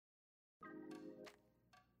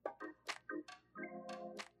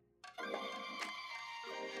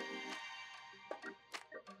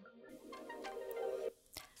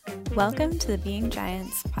Welcome to the Being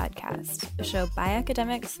Giants podcast, a show by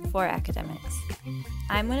academics for academics.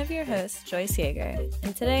 I'm one of your hosts, Joyce Yeager,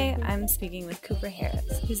 and today I'm speaking with Cooper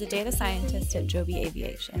Harris, who's a data scientist at Joby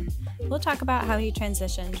Aviation. We'll talk about how he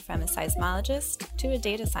transitioned from a seismologist to a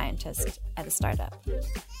data scientist at a startup.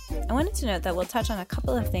 I wanted to note that we'll touch on a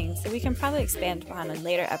couple of things that we can probably expand upon in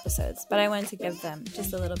later episodes, but I wanted to give them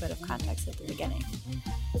just a little bit of context at the beginning.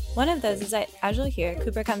 One of those is that, as you'll hear,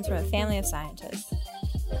 Cooper comes from a family of scientists.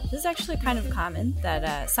 This is actually kind of common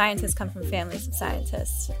that scientists come from families of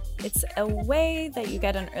scientists. It's a way that you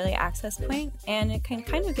get an early access point, and it can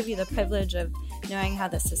kind of give you the privilege of knowing how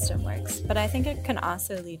the system works. But I think it can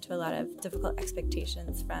also lead to a lot of difficult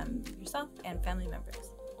expectations from yourself and family members.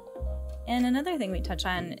 And another thing we touch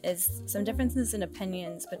on is some differences in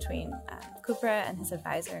opinions between Cooper and his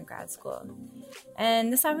advisor in grad school.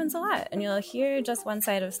 And this happens a lot, and you'll hear just one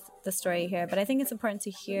side of the story here, but I think it's important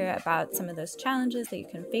to hear about some of those challenges that you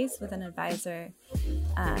can face with an advisor,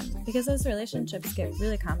 because those relationships get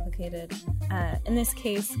really complicated. In this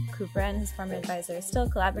case, Cooper and his former advisor still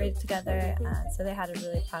collaborated together, so they had a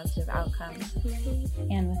really positive outcome.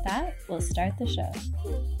 And with that, we'll start the show.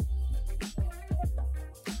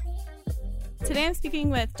 Today I'm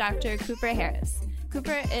speaking with Dr. Cooper Harris.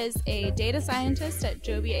 Cooper is a data scientist at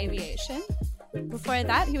Joby Aviation. Before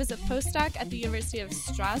that, he was a postdoc at the University of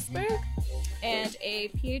Strasbourg and a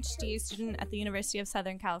PhD student at the University of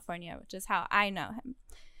Southern California, which is how I know him.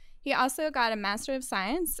 He also got a Master of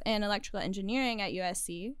Science in Electrical Engineering at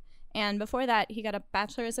USC, and before that, he got a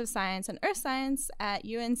Bachelor's of Science in Earth Science at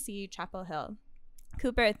UNC Chapel Hill.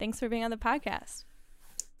 Cooper, thanks for being on the podcast.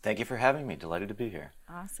 Thank you for having me. Delighted to be here.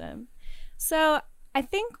 Awesome. So I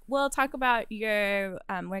think we'll talk about your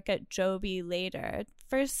work at Joby later.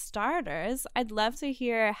 For starters, I'd love to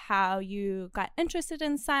hear how you got interested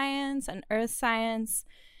in science and earth science,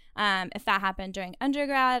 if that happened during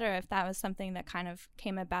undergrad or if that was something that kind of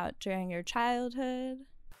came about during your childhood.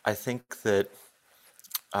 I think that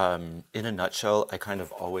in a nutshell, I kind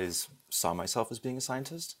of always saw myself as being a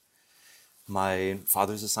scientist. My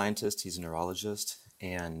father's a scientist. He's a neurologist.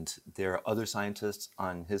 And there are other scientists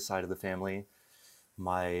on his side of the family.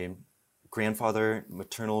 My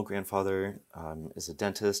maternal grandfather, is a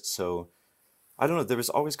dentist. So I don't know, there was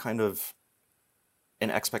always kind of an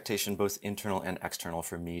expectation, both internal and external,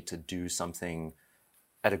 for me to do something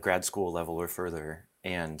at a grad school level or further.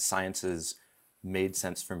 And sciences made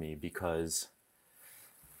sense for me because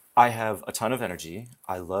I have a ton of energy.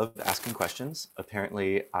 I love asking questions.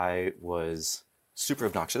 Apparently, I was super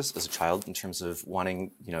obnoxious as a child in terms of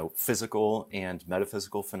wanting, physical and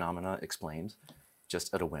metaphysical phenomena explained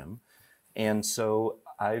just at a whim. And so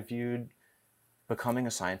I viewed becoming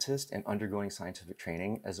a scientist and undergoing scientific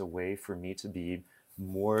training as a way for me to be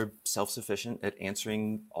more self-sufficient at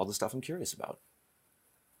answering all the stuff I'm curious about.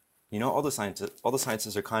 All the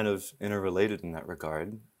sciences are kind of interrelated in that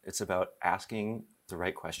regard. It's about asking the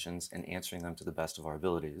right questions and answering them to the best of our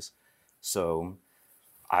abilities. So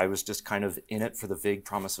I was just kind of in it for the vague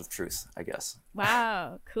promise of truth, I guess.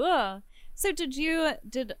 Wow, cool. So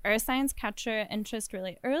did earth science catch your interest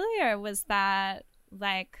really early, or was that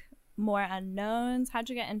like more unknowns? How'd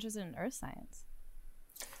you get interested in earth science?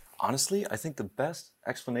 Honestly, I think the best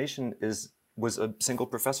explanation was a single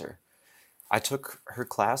professor. I took her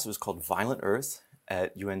class. It was called Violent Earth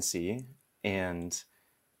at UNC, and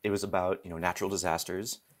it was about natural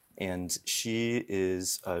disasters. And she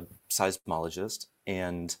is a seismologist,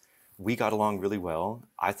 and we got along really well.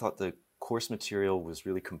 I thought the course material was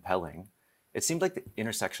really compelling. It seemed like the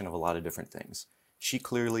intersection of a lot of different things. She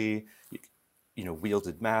clearly,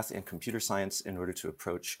 wielded math and computer science in order to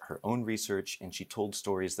approach her own research, and she told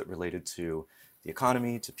stories that related to the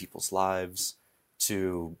economy, to people's lives,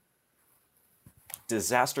 to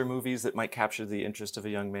disaster movies that might capture the interest of a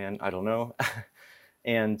young man. I don't know.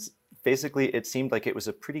 And basically, it seemed like it was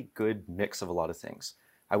a pretty good mix of a lot of things.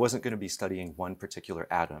 I wasn't going to be studying one particular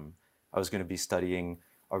atom. I was going to be studying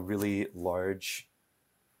a really large,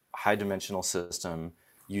 high-dimensional system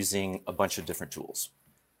using a bunch of different tools.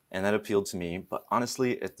 And that appealed to me. But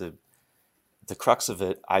honestly, at the crux of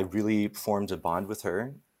it, I really formed a bond with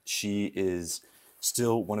her. She is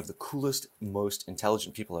still one of the coolest, most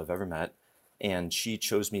intelligent people I've ever met. And she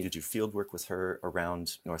chose me to do field work with her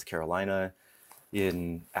around North Carolina,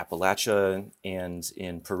 in Appalachia, and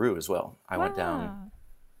in Peru as well. I went down.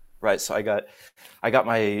 Right, so I got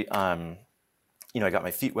my I got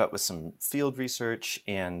my feet wet with some field research,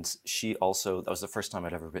 and that was the first time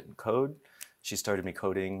I'd ever written code. She started me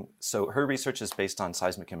coding. So her research is based on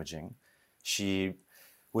seismic imaging. She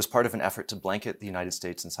was part of an effort to blanket the United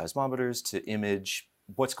States in seismometers to image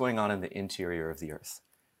what's going on in the interior of the Earth.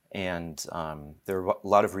 And there are a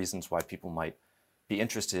lot of reasons why people might be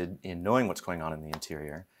interested in knowing what's going on in the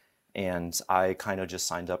interior. And I kind of just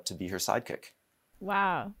signed up to be her sidekick.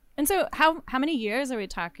 Wow. And so how many years are we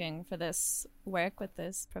talking for this work with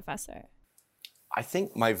this professor? I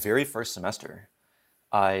think my very first semester,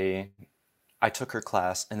 I took her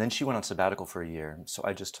class, and then she went on sabbatical for a year. So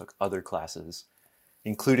I just took other classes,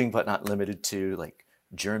 including but not limited to like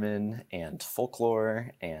German and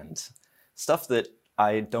folklore and stuff that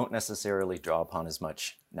I don't necessarily draw upon as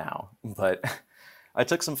much now. But I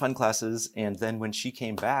took some fun classes, and then when she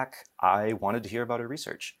came back, I wanted to hear about her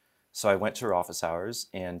research. So I went to her office hours,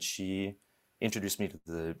 and she introduced me to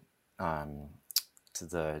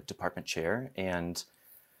the department chair, and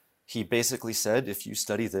he basically said, if you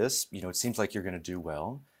study this, it seems like you're going to do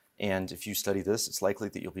well. And if you study this, it's likely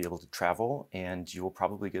that you'll be able to travel, and you will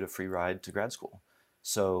probably get a free ride to grad school.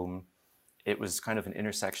 So it was kind of an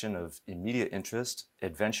intersection of immediate interest,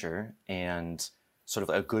 adventure, and sort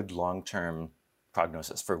of a good long-term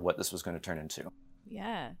prognosis for what this was going to turn into.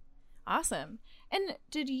 Yeah. Awesome. And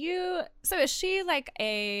is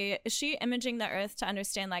she imaging the Earth to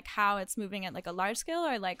understand like how it's moving at like a large scale,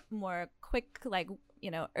 or like more quick, like,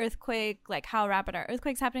 earthquake, like how rapid are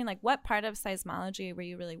earthquakes happening? Like what part of seismology were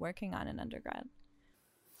you really working on in undergrad?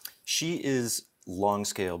 She is long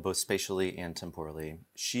scale, both spatially and temporally.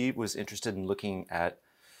 She was interested in looking at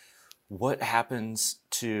what happens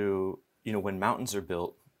to, when mountains are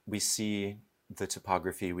built, we see the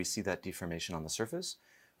topography, we see that deformation on the surface,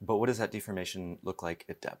 but what does that deformation look like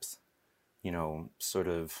at depth? Sort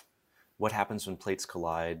of what happens when plates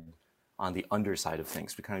collide on the underside of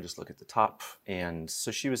things. We kind of just look at the top. And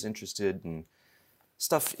so she was interested in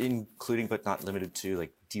stuff including but not limited to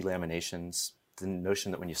like delaminations, the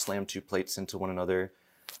notion that when you slam two plates into one another,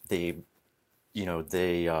 they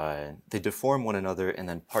deform one another, and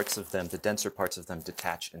then parts of them, the denser parts of them,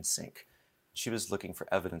 detach and sink. She was looking for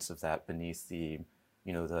evidence of that beneath the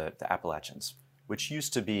Appalachians, which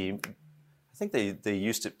used to be, I think they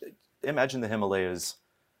used to imagine the Himalayas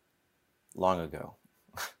long ago.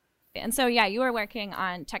 And so, yeah, you were working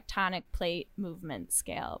on tectonic plate movement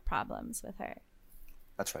scale problems with her.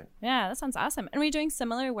 That's right. Yeah, that sounds awesome. And were you doing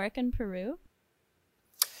similar work in Peru?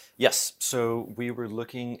 Yes. So we were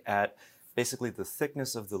looking at basically the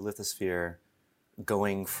thickness of the lithosphere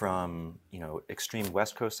going from, extreme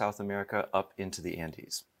West Coast South America up into the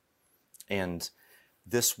Andes. And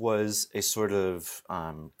this was a sort of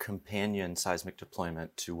companion seismic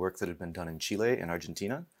deployment to work that had been done in Chile and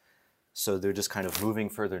Argentina. So they're just kind of moving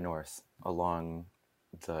further north along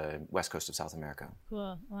the west coast of South America.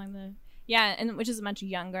 Cool. And which is a much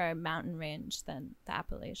younger mountain range than the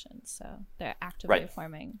Appalachians. So they're actively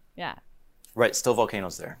forming. Yeah. Right. Still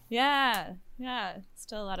volcanoes there. Yeah. Yeah.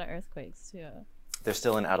 Still a lot of earthquakes too. They're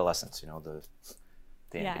still in adolescence, the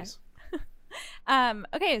Andes. Yeah.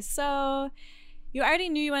 Okay. So you already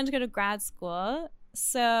knew you wanted to go to grad school.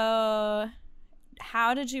 So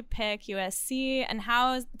how did you pick USC, and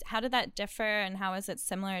how did that differ, and how is it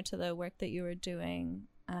similar to the work that you were doing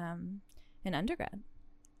in undergrad?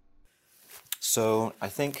 So I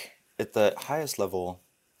think at the highest level,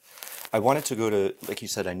 I wanted to go to, like you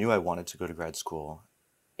said, I knew I wanted to go to grad school,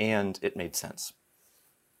 and it made sense.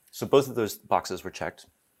 So both of those boxes were checked.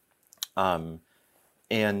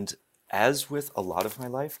 And as with a lot of my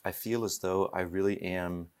life, I feel as though I really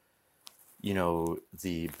am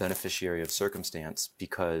the beneficiary of circumstance,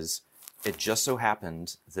 because it just so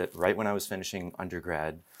happened that right when I was finishing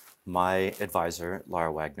undergrad, my advisor,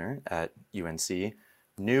 Laura Wagner at UNC,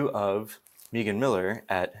 knew of Megan Miller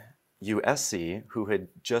at USC, who had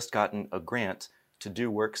just gotten a grant to do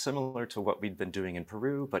work similar to what we'd been doing in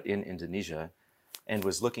Peru, but in Indonesia, and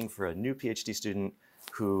was looking for a new PhD student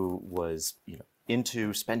who was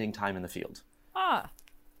into spending time in the field. Ah,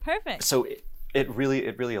 perfect. So it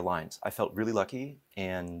really aligned. I felt really lucky,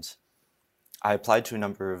 and I applied to a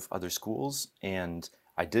number of other schools, and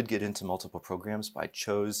I did get into multiple programs, but I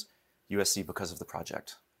chose USC because of the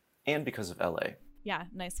project and because of LA. Yeah,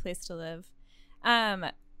 nice place to live.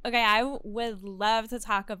 Okay, I would love to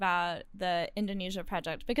talk about the Indonesia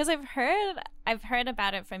project, because I've heard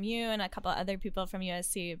about it from you and a couple other people from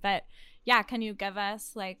USC. But yeah, can you give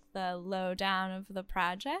us like the lowdown of the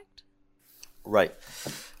project? Right.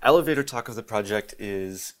 Elevator talk of the project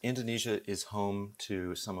is Indonesia is home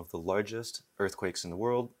to some of the largest earthquakes in the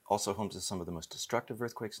world, also home to some of the most destructive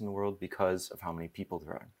earthquakes in the world because of how many people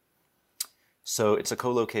there are. So it's a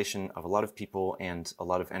co-location of a lot of people and a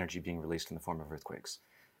lot of energy being released in the form of earthquakes.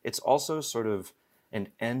 It's also sort of an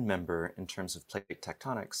end member in terms of plate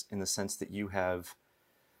tectonics, in the sense that you have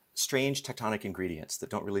strange tectonic ingredients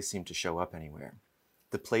that don't really seem to show up anywhere.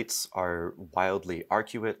 The plates are wildly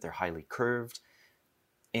arcuate, they're highly curved,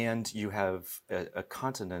 and you have a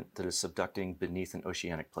continent that is subducting beneath an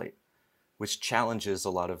oceanic plate, which challenges a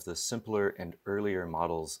lot of the simpler and earlier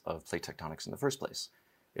models of plate tectonics in the first place.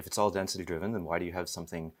 If it's all density driven, then why do you have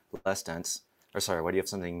something less dense, why do you have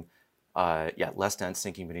something less dense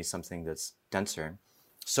sinking beneath something that's denser?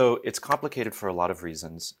 So it's complicated for a lot of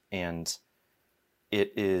reasons, and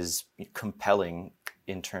it is compelling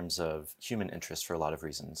in terms of human interest for a lot of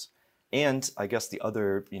reasons. And I guess the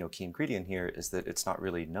other, key ingredient here is that it's not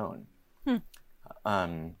really known.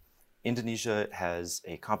 Indonesia has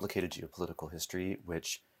a complicated geopolitical history,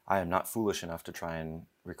 which I am not foolish enough to try and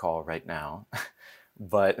recall right now.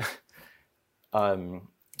 But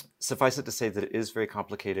suffice it to say that it is very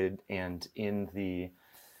complicated. And in the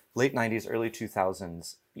late 90s, early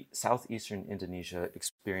 2000s, southeastern Indonesia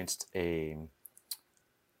experienced a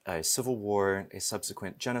civil war, a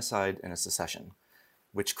subsequent genocide, and a secession,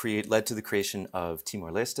 which led to the creation of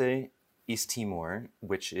Timor-Leste, East Timor,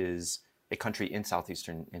 which is a country in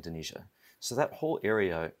southeastern Indonesia. So that whole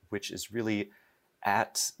area, which is really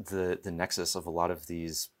at the nexus of a lot of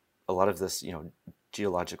this,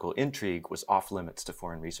 geological intrigue, was off limits to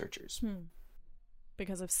foreign researchers.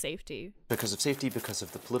 Because of safety. Because of safety, because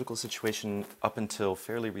of the political situation. Up until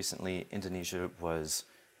fairly recently, Indonesia was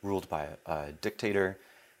ruled by a dictator.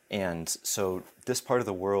 And so this part of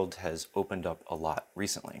the world has opened up a lot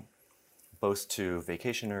recently, both to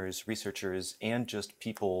vacationers, researchers, and just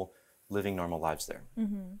people living normal lives there.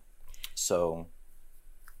 So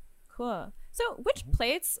cool. So which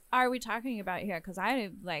plates are we talking about here? Because I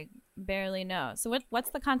barely know. So what's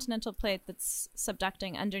the continental plate that's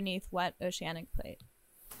subducting underneath what oceanic plate?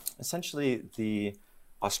 Essentially, the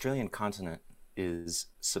Australian continent is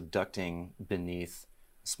subducting beneath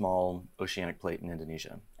a small oceanic plate in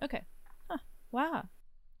Indonesia. Okay. Huh. Wow.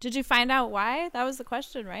 Did you find out why? That was the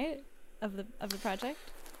question, right? Of the project?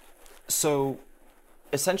 So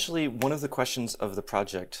essentially, one of the questions of the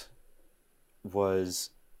project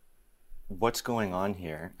was, what's going on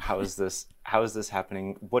here? How is this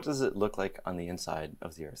happening? What does it look like on the inside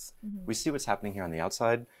of the Earth? We see what's happening here on the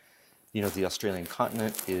outside. The Australian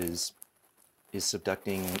continent is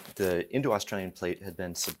subducting. The Indo-Australian plate had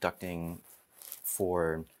been subducting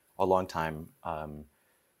for a long time,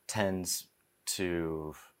 tens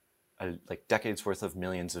to decades worth of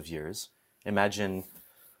millions of years. Imagine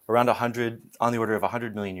around 100, on the order of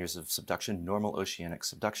 100 million years of subduction, normal oceanic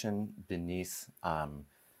subduction beneath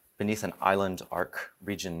an island arc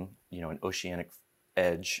region, an oceanic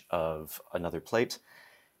edge of another plate.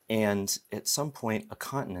 And at some point, a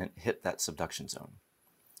continent hit that subduction zone.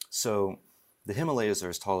 So the Himalayas are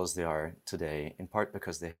as tall as they are today, in part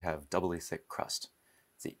because they have doubly thick crust.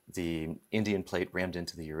 The Indian plate rammed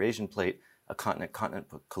into the Eurasian plate, a continent-continent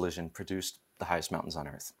collision produced the highest mountains on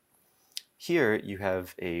Earth. Here, you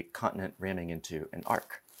have a continent ramming into an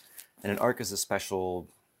arc. And an arc is a special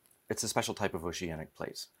type of oceanic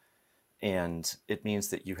plate. And it means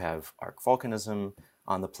that you have arc volcanism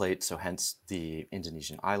on the plate, so hence the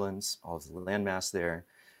Indonesian islands, all of the landmass there.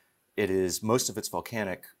 Most of it's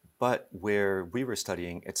volcanic, but where we were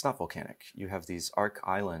studying, it's not volcanic. You have these arc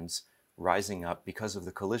islands rising up because of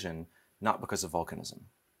the collision, not because of volcanism.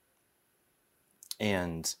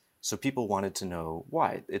 And so people wanted to know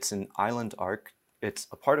why. It's an island arc. It's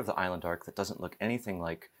a part of the island arc that doesn't look anything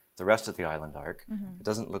like the rest of the island arc. It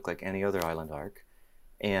doesn't look like any other island arc.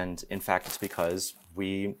 And in fact, it's because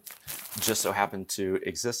we just so happen to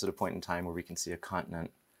exist at a point in time where we can see a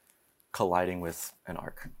continent colliding with an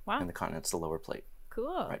arc. Wow. And the continent's the lower plate.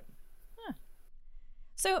 Cool. Right. Huh.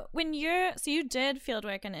 So you did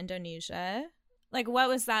fieldwork in Indonesia. What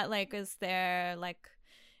was that like? Is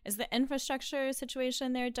the infrastructure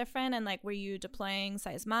situation there different? And were you deploying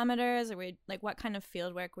seismometers, or what kind of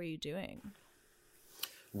fieldwork were you doing?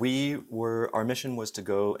 Our mission was to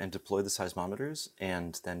go and deploy the seismometers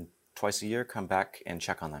and then twice a year come back and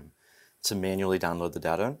check on them to manually download the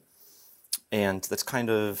data. And that's kind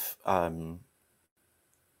of,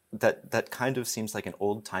 that kind of seems like an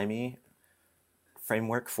old-timey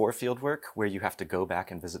framework for fieldwork where you have to go back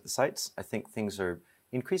and visit the sites. I think things are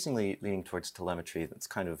increasingly leaning towards telemetry. That's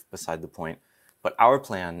kind of beside the point. But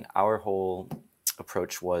our whole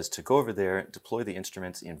approach was to go over there, deploy the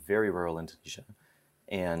instruments in very rural Indonesia,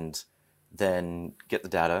 and then get the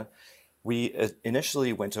data. We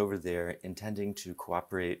initially went over there intending to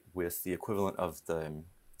cooperate with the equivalent of the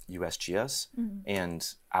USGS, and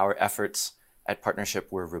our efforts at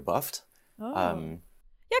partnership were rebuffed.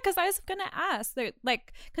 Yeah, because I was going to ask,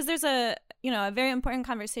 because there's a very important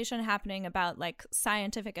conversation happening about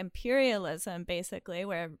scientific imperialism, basically,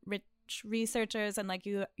 where rich much researchers in like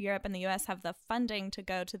Europe and the US have the funding to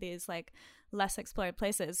go to these like less explored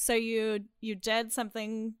places. So you did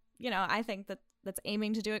something, I think that's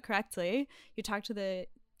aiming to do it correctly. You talked to the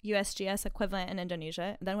USGS equivalent in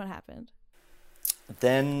Indonesia. Then what happened?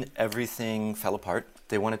 Then everything fell apart.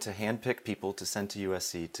 They wanted to handpick people to send to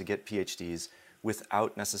USC to get PhDs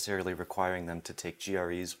without necessarily requiring them to take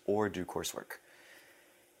GREs or do coursework.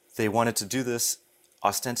 They wanted to do this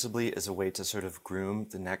ostensibly as a way to sort of groom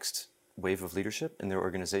the next wave of leadership in their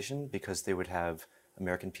organization, because they would have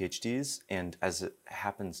American PhDs, and as it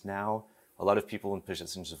happens now, a lot of people in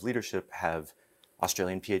positions of leadership have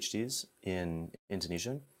Australian PhDs in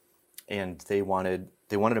Indonesia, and they wanted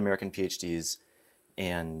American PhDs,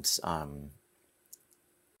 and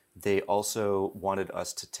they also wanted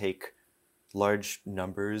us to take large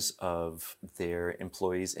numbers of their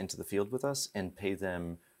employees into the field with us and pay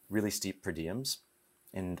them really steep per diems.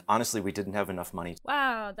 And honestly, we didn't have enough money.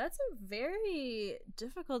 Wow, that's a very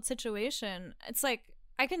difficult situation. It's like,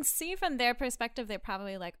 I can see from their perspective, they're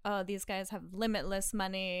probably like, oh, these guys have limitless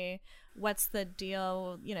money. What's the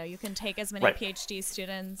deal? You can take as many PhD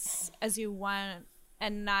students as you want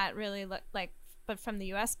and not really look like, but from the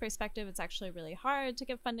US perspective, it's actually really hard to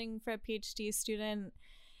get funding for a PhD student.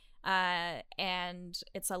 And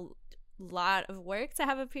it's a lot of work to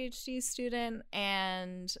have a PhD student,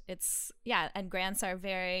 and and grants are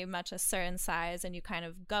very much a certain size, and you kind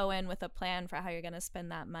of go in with a plan for how you're going to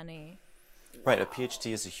spend that money. Right, a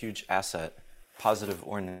PhD is a huge asset, positive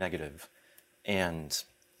or negative. And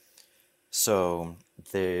so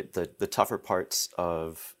the tougher parts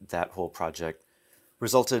of that whole project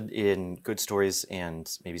resulted in good stories and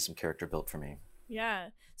maybe some character built for me. Yeah.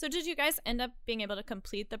 So did you guys end up being able to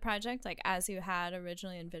complete the project like as you had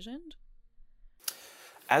originally envisioned?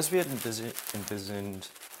 As we had envisioned,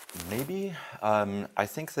 maybe. I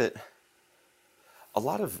think that a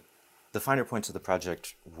lot of the finer points of the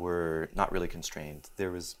project were not really constrained. There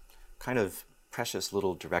was kind of precious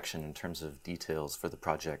little direction in terms of details for the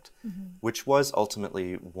project, which was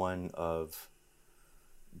ultimately one of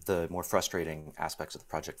the more frustrating aspects of the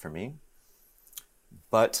project for me.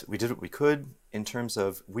 But we did what we could in terms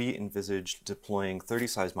of, we envisaged deploying 30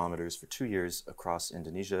 seismometers for 2 years across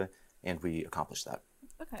Indonesia, and we accomplished that.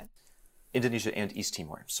 Okay. Indonesia and East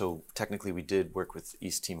Timor. So technically we did work with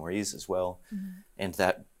East Timorese as well, and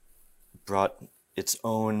that brought its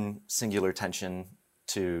own singular tension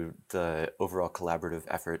to the overall collaborative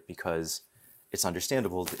effort, because it's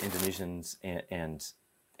understandable that Indonesians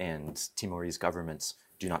and Timorese governments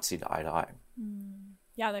do not see eye to eye.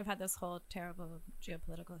 Yeah, they've had this whole terrible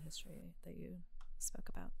geopolitical history that you spoke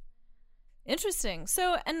about. Interesting.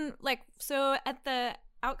 So at the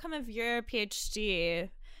outcome of your PhD,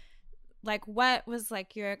 like what was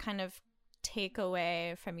like your kind of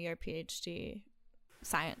takeaway from your PhD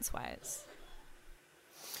science-wise?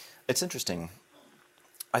 It's interesting.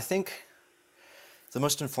 I think the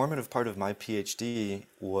most informative part of my PhD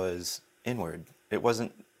was inward. It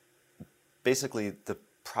wasn't, basically the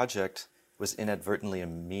project was inadvertently a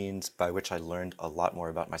means by which I learned a lot more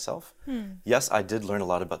about myself. Yes, I did learn a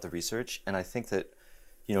lot about the research, and I think that,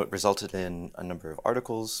 it resulted in a number of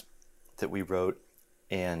articles that we wrote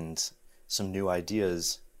and some new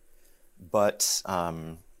ideas, but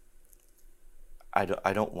I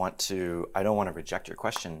don't want to reject your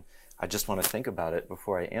question. I just want to think about it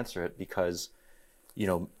before I answer it, because,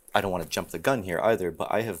 I don't want to jump the gun here either, but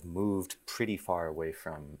I have moved pretty far away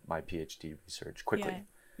from my PhD research quickly.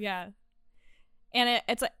 Yeah. And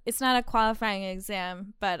it's not a qualifying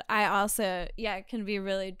exam, but I also, it can be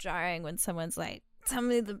really jarring when someone's like, tell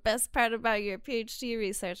me the best part about your PhD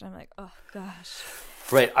research. I'm like, oh gosh.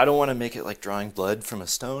 Right. I don't want to make it like drawing blood from a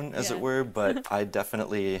stone, as it were, but I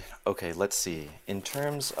definitely, okay, let's see. In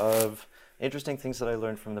terms of interesting things that I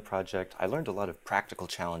learned from the project, I learned a lot of practical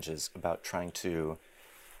challenges about trying to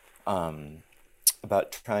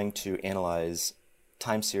analyze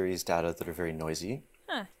time series data that are very noisy.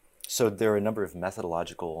 So there are a number of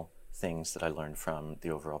methodological things that I learned from the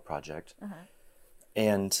overall project.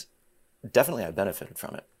 And definitely I benefited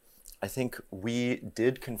from it. I think we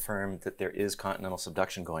did confirm that there is continental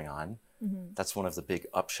subduction going on. That's one of the big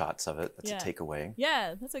upshots of it. That's a takeaway.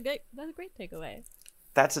 Yeah, that's a great takeaway.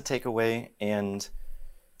 That's a takeaway. And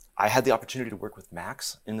I had the opportunity to work with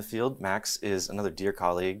Max in the field. Max is another dear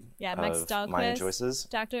colleague Max of mine and Joyce's.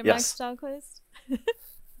 Dr. Max Dahlquist.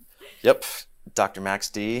 Yep. Dr. Max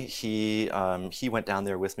D, he went down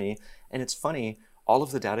there with me, and it's funny, all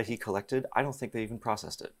of the data he collected, I don't think they even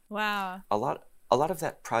processed it. Wow. A lot of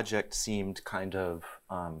that project seemed kind of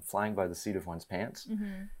flying by the seat of one's pants,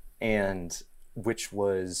 and which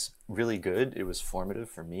was really good. It was formative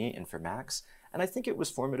for me and for Max. And I think it was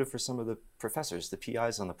formative for some of the professors, the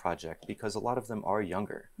PIs on the project, because a lot of them are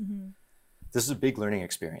younger. Mm-hmm. This is a big learning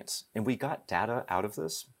experience. And we got data out of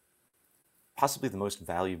this, possibly the most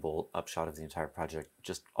valuable upshot of the entire project,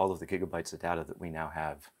 just all of the gigabytes of data that we now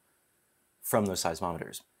have from those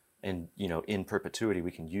seismometers. And, in perpetuity,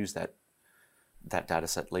 we can use that data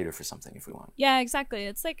set later for something if we want. Yeah, exactly.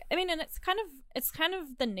 It's like, and it's kind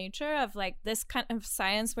of the nature of like this kind of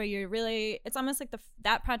science where you're really, it's almost like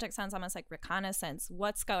that project sounds almost like reconnaissance.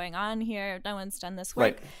 What's going on here? No one's done this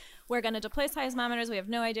work. Right. We're going to deploy seismometers. We have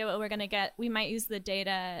no idea what we're going to get. We might use the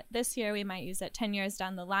data this year. We might use it 10 years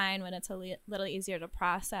down the line when it's a little easier to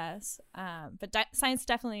process. But science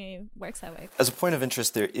definitely works that way. As a point of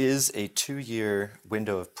interest, there is a 2-year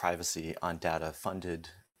window of privacy on data funded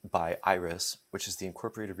by IRIS, which is the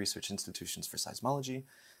Incorporated Research Institutions for Seismology,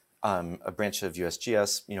 a branch of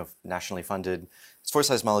USGS, nationally funded. It's for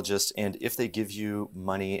seismologists, and if they give you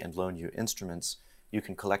money and loan you instruments, you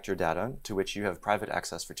can collect your data, to which you have private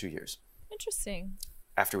access for 2 years. Interesting.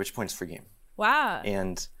 After which point it's free game. Wow.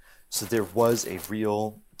 And so there was a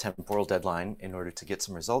real temporal deadline in order to get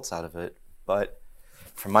some results out of it. But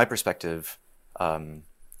from my perspective,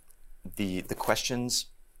 the questions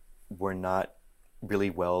were not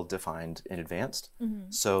really well defined in advance.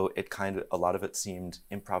 Mm-hmm. So a lot of it seemed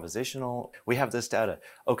improvisational. We have this data.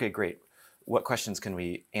 Okay, great. What questions can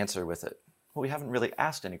we answer with it? Well, we haven't really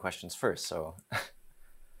asked any questions first, so.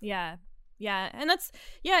 Yeah. And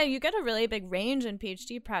you get a really big range in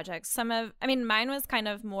PhD projects. Mine was kind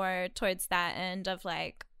of more towards that end of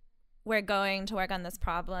like, we're going to work on this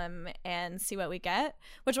problem and see what we get,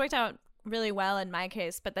 which worked out really well in my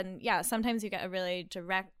case. But then, sometimes you get a really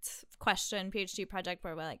direct question PhD project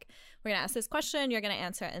where we're going to ask this question, you're going to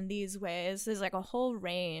answer it in these ways. There's like a whole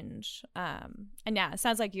range. It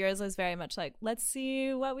sounds like yours was very much like, let's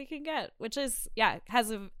see what we can get, which is,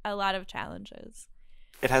 has a lot of challenges.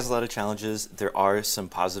 It has a lot of challenges. There are some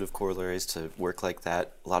positive corollaries to work like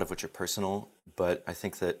that, a lot of which are personal. But I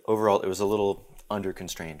think that overall it was a little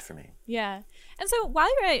under-constrained for me. Yeah. And so while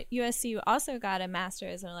you're at USC, you also got a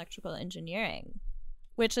master's in electrical engineering,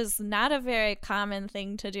 which is not a very common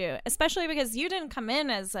thing to do, especially because you didn't come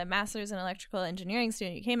in as a master's in electrical engineering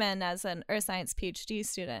student. You came in as an earth science PhD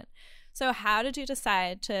student. So how did you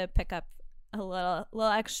decide to pick up a little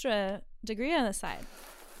extra degree on the side?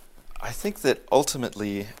 I think that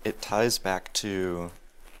ultimately it ties back to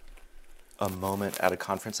a moment at a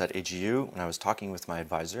conference at AGU when I was talking with my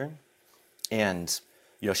advisor. And,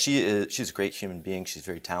 she's a great human being. She's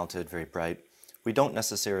very talented, very bright. We don't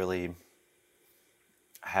necessarily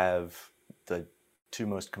have the two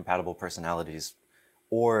most compatible personalities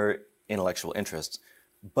or intellectual interests,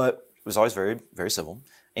 but it was always very, very civil.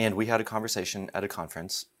 And we had a conversation at a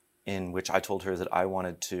conference in which I told her that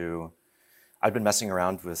I'd been messing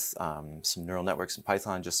around with some neural networks in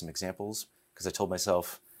Python, just some examples, because I told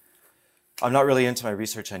myself, I'm not really into my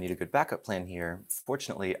research. I need a good backup plan here.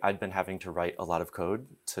 Fortunately, I'd been having to write a lot of code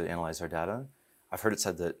to analyze our data. I've heard it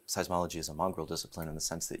said that seismology is a mongrel discipline in the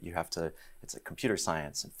sense that it's like computer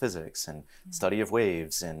science and physics and study of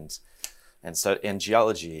waves and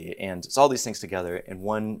geology, and it's all these things together. And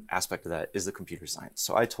one aspect of that is the computer science.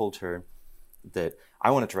 So I told her that I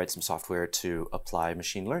wanted to write some software to apply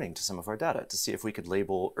machine learning to some of our data to see if we could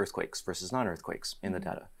label earthquakes versus non-earthquakes in the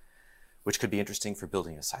data, which could be interesting for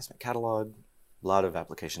building a seismic catalog, a lot of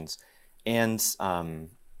applications. And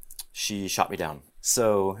she shot me down.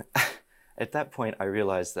 So at that point, I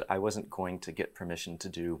realized that I wasn't going to get permission to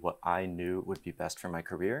do what I knew would be best for my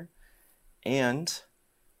career. And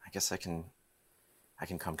I guess I can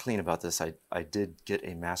come clean about this. I did get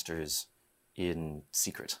a master's in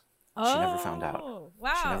secret. She never found out.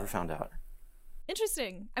 Wow. She never found out.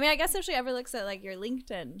 Interesting. I guess if she ever looks at like your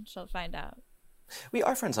LinkedIn, she'll find out. We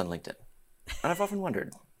are friends on LinkedIn. And I've often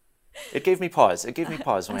wondered. It gave me pause.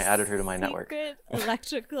 When I added her to my network. Secret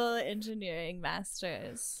electrical engineering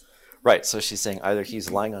master's. Right. So she's saying either he's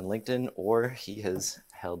lying on LinkedIn or he has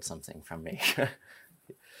held something from me.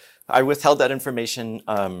 I withheld that information.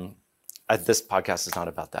 This podcast is not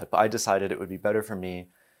about that, but I decided it would be better for me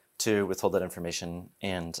to withhold that information.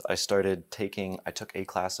 And I took a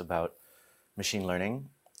class about machine learning,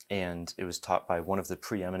 and it was taught by one of the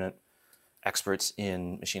preeminent experts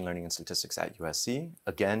in machine learning and statistics at USC.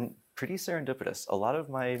 Again, pretty serendipitous. A lot of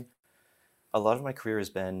my career has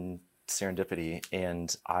been serendipity,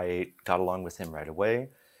 and I got along with him right away.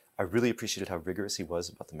 I really appreciated how rigorous he was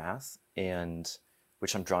about the math, and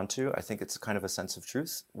which I'm drawn to. I think it's kind of a sense of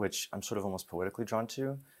truth, which I'm sort of almost poetically drawn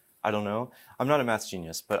to. I don't know. I'm not a math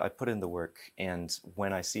genius, but I put in the work, and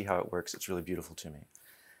when I see how it works, it's really beautiful to me.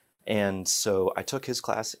 And so I took his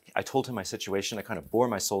class. I told him my situation. I kind of bore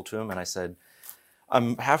my soul to him. And I said,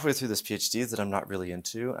 I'm halfway through this PhD that I'm not really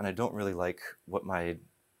into, and I don't really like what my,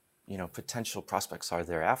 potential prospects are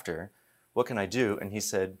thereafter. What can I do? And he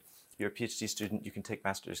said, you're a PhD student. You can take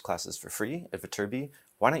master's classes for free at Viterbi.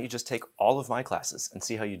 Why don't you just take all of my classes and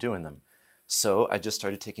see how you do in them? So I just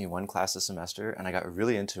started taking one class a semester, and I got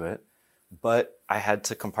really into it. But I had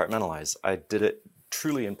to compartmentalize. I did it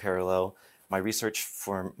truly in parallel. My research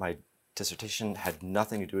for my dissertation had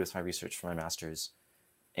nothing to do with my research for my master's,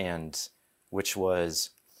 and which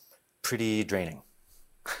was pretty draining.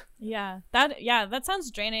 That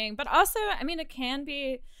sounds draining, but also, I mean, it can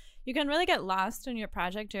be, you can really get lost in your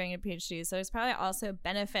project during your PhD. So there's probably also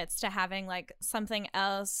benefits to having like something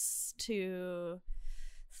else to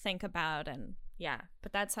think about. And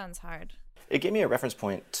but that sounds hard. It gave me a reference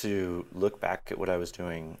point to look back at what I was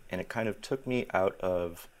doing, and it kind of took me out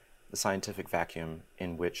of the scientific vacuum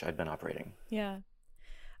in which I'd been operating. Yeah.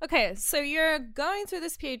 Okay, so you're going through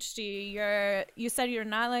this PhD. You said you're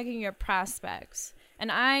not liking your prospects.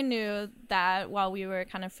 And I knew that while we were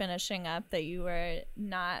kind of finishing up that you were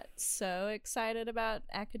not so excited about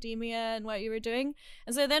academia and what you were doing.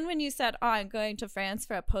 And so then when you said, I'm going to France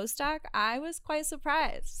for a postdoc, I was quite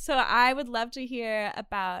surprised. So I would love to hear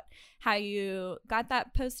about how you got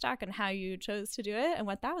that postdoc and how you chose to do it and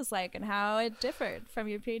what that was like and how it differed from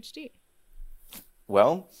your PhD.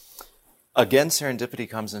 Well, again, serendipity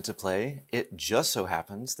comes into play. It just so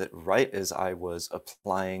happens that right as I was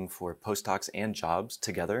applying for postdocs and jobs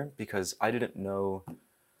together, because I didn't know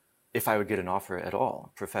if I would get an offer at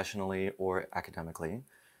all, professionally or academically.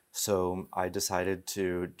 So I decided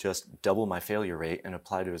to just double my failure rate and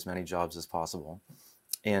apply to as many jobs as possible.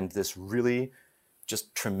 And this really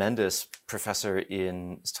just tremendous professor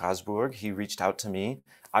in Strasbourg, he reached out to me.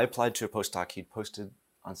 I applied to a postdoc he'd posted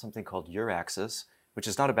on something called Euraxis, which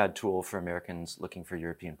is not a bad tool for Americans looking for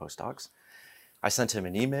European postdocs. I sent him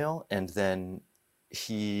an email, and then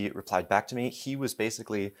he replied back to me. He was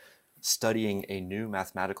basically studying a new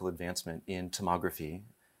mathematical advancement in tomography,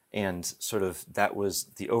 and sort of that was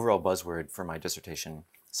the overall buzzword for my dissertation,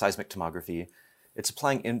 seismic tomography. It's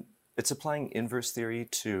applying inverse theory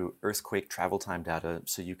to earthquake travel time data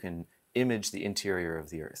so you can image the interior of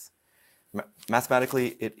the Earth.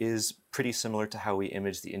 Mathematically, it is pretty similar to how we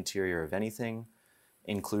image the interior of anything,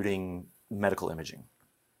 including medical imaging.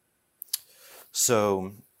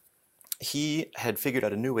 So he had figured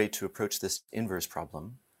out a new way to approach this inverse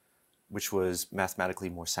problem, which was mathematically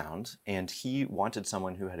more sound, and he wanted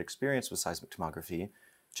someone who had experience with seismic tomography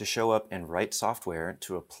to show up and write software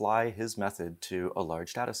to apply his method to a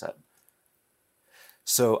large data set.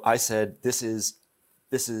 So I said, this is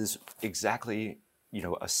exactly,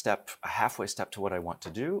 a halfway step to what I want to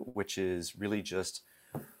do, which is really just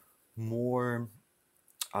more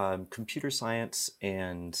computer science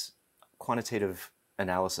and quantitative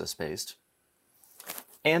analysis based.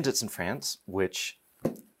 And it's in France, which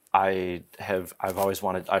I'd always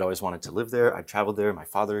wanted to live there. I traveled there. My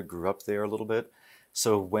father grew up there a little bit.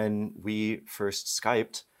 So when we first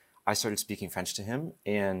Skyped, I started speaking French to him,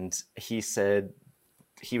 and he said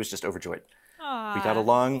he was just overjoyed. Aww. We got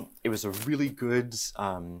along. It was a really good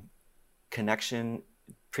connection,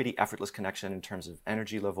 pretty effortless connection in terms of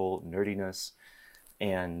energy level, nerdiness,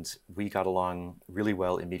 and we got along really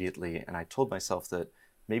well immediately. And I told myself that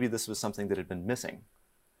maybe this was something that had been missing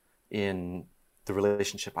in the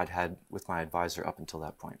relationship I'd had with my advisor up until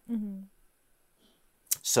that point. Mm-hmm.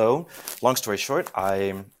 So, long story short,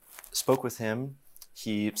 I spoke with him.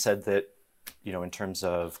 He said that, in terms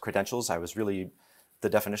of credentials, I was really the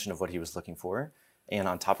definition of what he was looking for. And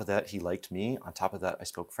on top of that, he liked me. On top of that, I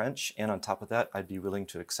spoke French. And on top of that, I'd be willing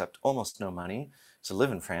to accept almost no money to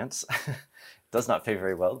live in France. It does not pay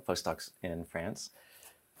very well, postdocs in France.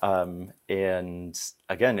 And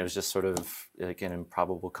again, it was just sort of like an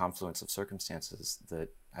improbable confluence of circumstances that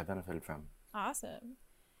I benefited from. Awesome.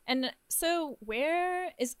 And so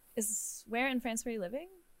where in France were you living?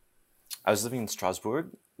 I was living in Strasbourg,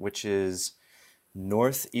 which is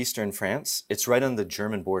northeastern France. It's right on the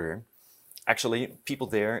German border. Actually, people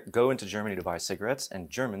there go into Germany to buy cigarettes, and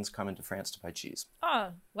Germans come into France to buy cheese. Oh,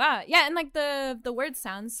 wow. Yeah, and like the word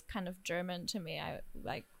sounds kind of German to me. I was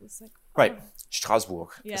like, oh. Right, Strasbourg.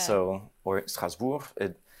 Yeah. Or Strasbourg.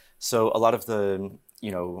 So a lot of the,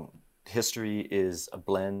 history is a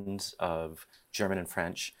blend of German and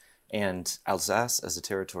French, and Alsace as a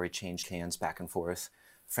territory changed hands back and forth.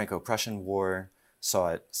 Franco-Prussian War saw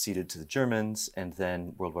it ceded to the Germans, and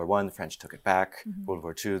then World War I, the French took it back. Mm-hmm. World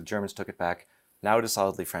War II, the Germans took it back. Now it is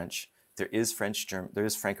solidly French. There is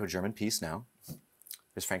Franco-German peace now.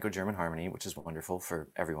 There's Franco-German harmony, which is wonderful for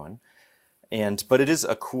everyone. But it is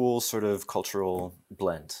a cool sort of cultural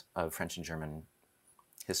blend of French and German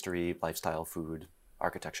history, lifestyle, food,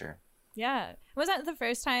 architecture. Yeah. Was that the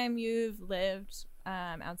first time you've lived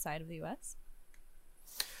outside of the US?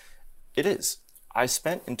 It is. I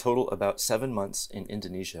spent in total about 7 months in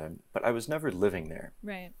Indonesia, but I was never living there.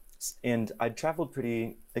 Right. And I'd traveled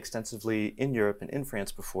pretty extensively in Europe and in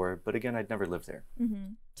France before, but again, I'd never lived there.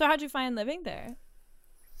 Mm-hmm. So how'd you find living there?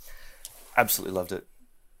 Absolutely loved it.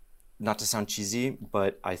 Not to sound cheesy,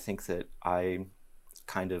 but I think that I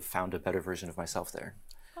kind of found a better version of myself there.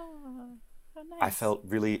 Oh, how nice. I felt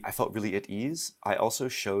really at ease. I also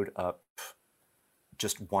showed up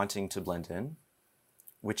just wanting to blend in,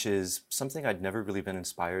 which is something I'd never really been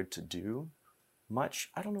inspired to do much.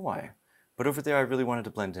 I don't know why. But over there, I really wanted to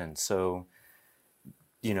blend in. So,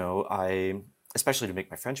 especially to make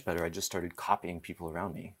my French better, I just started copying people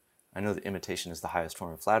around me. I know that imitation is the highest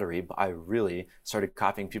form of flattery, but I really started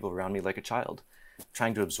copying people around me like a child,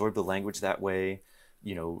 trying to absorb the language that way,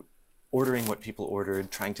 ordering what people ordered,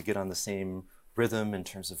 trying to get on the same rhythm in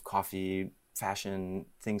terms of coffee, fashion,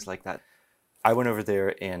 things like that. I went over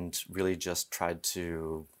there and really just tried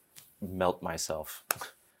to melt myself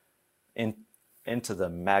into the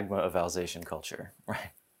magma of Alsatian culture,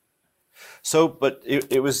 right? So, but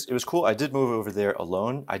it was cool. I did move over there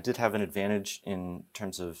alone. I did have an advantage in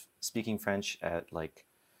terms of speaking French at like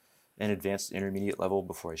an advanced intermediate level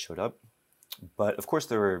before I showed up. But of course,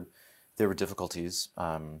 there were difficulties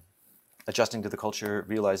adjusting to the culture,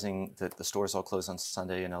 realizing that the stores all close on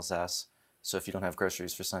Sunday in Alsace. So if you don't have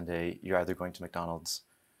groceries for Sunday, you're either going to McDonald's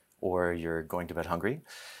or you're going to bed hungry.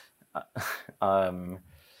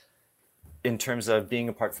 In terms of being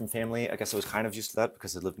apart from family, I guess I was kind of used to that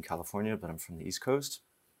because I lived in California, but I'm from the East Coast.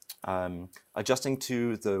 Adjusting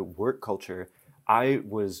to the work culture, I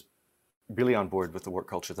was really on board with the work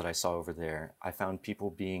culture that I saw over there. I found people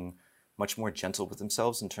being much more gentle with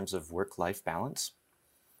themselves in terms of work-life balance.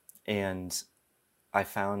 And I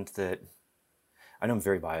found that, I know I'm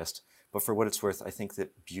very biased, but for what it's worth, I think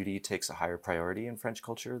that beauty takes a higher priority in French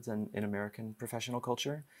culture than in American professional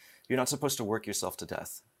culture. You're not supposed to work yourself to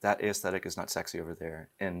death. That aesthetic is not sexy over there.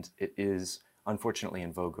 And it is, unfortunately,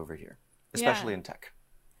 in vogue over here, especially in tech.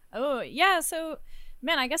 Oh, yeah. So,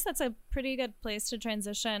 man, I guess that's a pretty good place to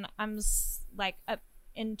transition. I'm up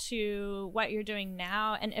into what you're doing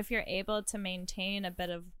now. And if you're able to maintain a bit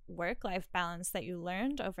of work-life balance that you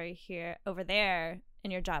learned over there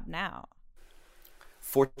in your job now.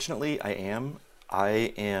 Fortunately, I am.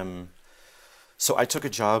 So I took a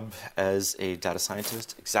job as a data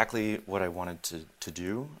scientist, exactly what I wanted to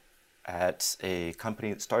do at a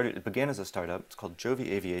company that it began as a startup. It's called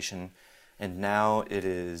Joby Aviation, and now it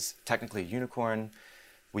is technically a unicorn.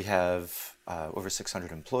 We have over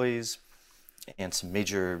 600 employees and some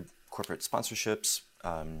major corporate sponsorships,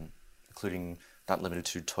 including not limited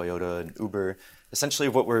to Toyota and Uber. Essentially,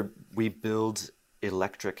 we build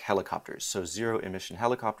electric helicopters, so zero-emission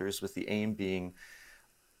helicopters, with the aim being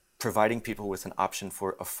providing people with an option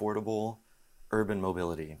for affordable urban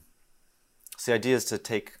mobility. So the idea is to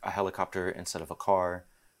take a helicopter instead of a car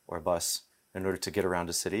or a bus in order to get around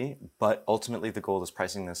a city, but ultimately the goal is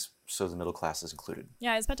pricing this so the middle class is included.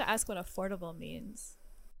 Yeah, I was about to ask what affordable means.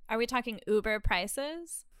 Are we talking Uber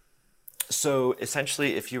prices? So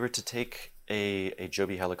essentially, if you were to take a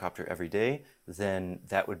Joby helicopter every day, then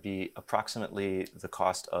that would be approximately the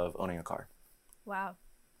cost of owning a car. Wow.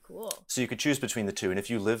 Cool. So you could choose between the two. And if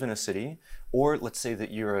you live in a city, or let's say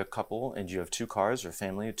that you're a couple and you have 2 cars, or a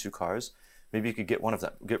family of 2 cars, maybe you could get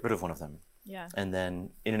rid of one of them. Yeah. And then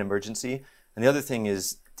in an emergency. And the other thing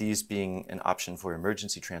is these being an option for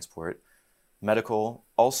emergency transport, medical,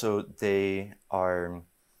 also they are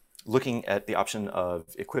looking at the option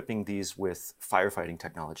of equipping these with firefighting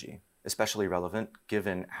technology, especially relevant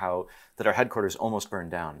given that our headquarters almost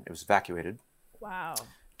burned down. It was evacuated. Wow.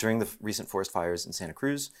 During the recent forest fires in Santa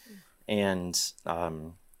Cruz. And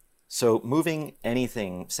so moving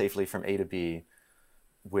anything safely from A to B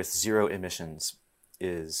with zero emissions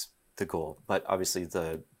is the goal. But obviously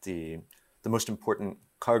the most important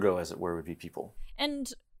cargo, as it were, would be people.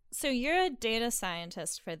 And so you're a data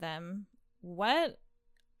scientist for them. What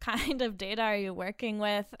kind of data are you working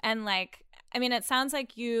with? And it sounds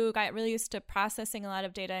like you got really used to processing a lot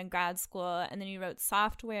of data in grad school, and then you wrote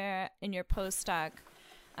software in your postdoc.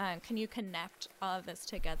 Can you connect all of this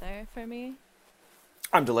together for me?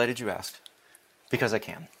 I'm delighted you asked, because I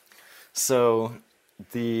can. So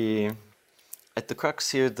at the crux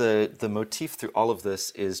here, the motif through all of this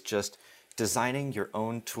is just designing your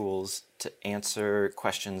own tools to answer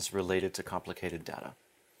questions related to complicated data.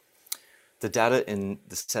 The data in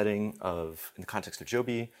the context of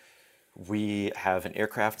Joby, we have an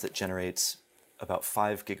aircraft that generates about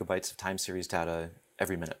 5 gigabytes of time series data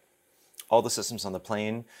every minute. All the systems on the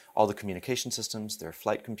plane, all the communication systems, their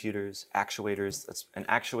flight computers, actuators. An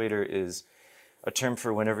actuator is a term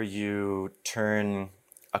for whenever you turn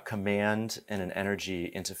a command and an energy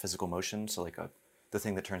into physical motion. So like the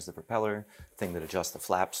thing that turns the propeller, the thing that adjusts the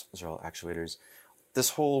flaps, those are all actuators.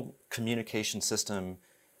 This whole communication system,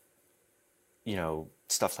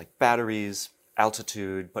 stuff like batteries,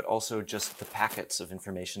 altitude, but also just the packets of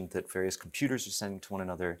information that various computers are sending to one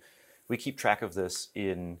another. We keep track of this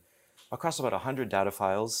across about 100 data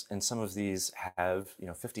files, and some of these have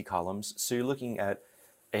 50 columns. So you're looking at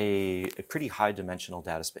a pretty high dimensional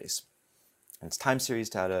data space. And it's time series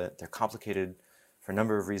data. They're complicated for a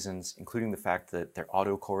number of reasons, including the fact that they're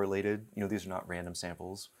auto-correlated. These are not random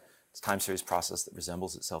samples. It's a time series process that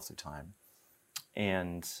resembles itself through time.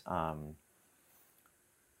 And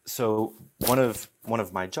so one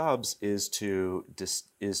of my jobs is to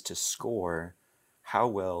score how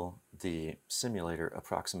well the simulator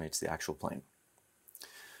approximates the actual plane.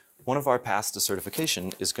 One of our paths to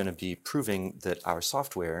certification is going to be proving that our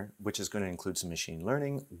software, which is going to include some machine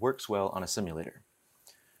learning, works well on a simulator.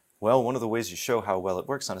 Well, one of the ways you show how well it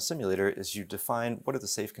works on a simulator is you define what are the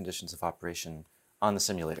safe conditions of operation on the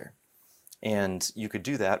simulator. And you could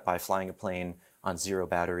do that by flying a plane on 0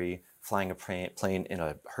 battery, flying a plane in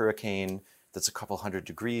a hurricane that's a couple hundred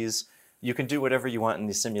degrees. You can do whatever you want in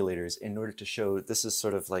these simulators in order to show this is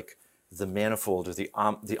sort of like the manifold or the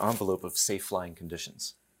envelope of safe flying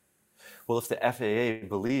conditions. Well, if the FAA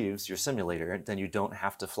believes your simulator, then you don't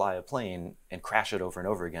have to fly a plane and crash it over and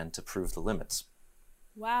over again to prove the limits.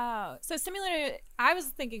 Wow. So simulator, I was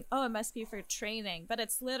thinking, it must be for training, but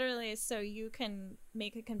it's literally so you can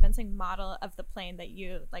make a convincing model of the plane that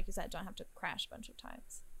you, like you said, don't have to crash a bunch of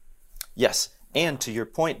times. Yes. And to your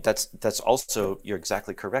point, that's also, you're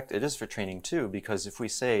exactly correct. It is for training too, because if we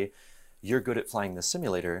say you're good at flying the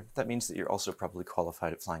simulator, that means that you're also probably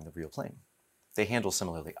qualified at flying the real plane. They handle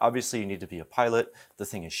similarly. Obviously, you need to be a pilot. The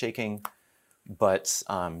thing is shaking. But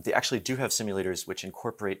they actually do have simulators which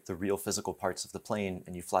incorporate the real physical parts of the plane,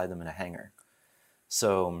 and you fly them in a hangar.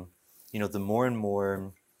 So, the more and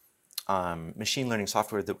more machine learning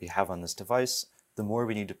software that we have on this device, the more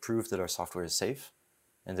we need to prove that our software is safe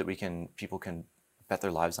and that people can bet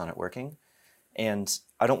their lives on it working. And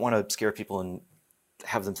I don't want to scare people and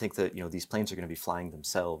have them think that these planes are going to be flying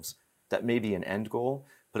themselves. That may be an end goal,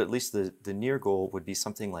 but at least the near goal would be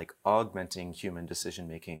something like augmenting human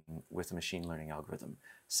decision-making with a machine learning algorithm,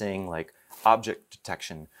 saying like object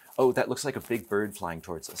detection, oh, that looks like a big bird flying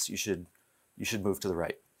towards us. You should move to the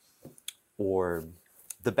right. Or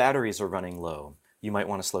the batteries are running low. You might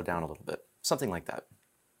want to slow down a little bit, something like that.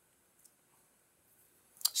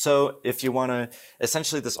 So if you want to,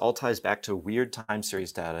 essentially this all ties back to weird time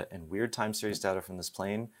series data and weird time series data from this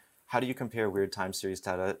plane. How do you compare weird time series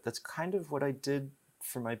data? That's kind of what I did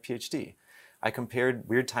for my PhD. I compared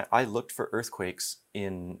weird time. I looked for earthquakes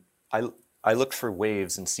I looked for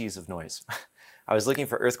waves and seas of noise. I was looking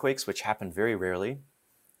for earthquakes, which happen very rarely,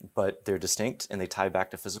 but they're distinct and they tie back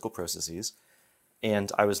to physical processes.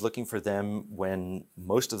 And I was looking for them when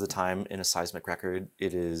most of the time in a seismic record,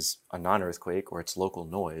 it is a non-earthquake or it's local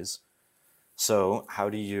noise. So how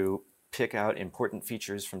do you pick out important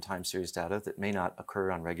features from time series data that may not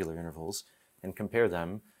occur on regular intervals and compare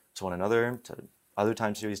them to one another, to other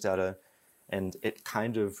time series data? And it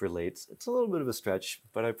kind of relates, it's a little bit of a stretch,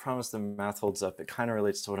 but I promise the math holds up. It kind of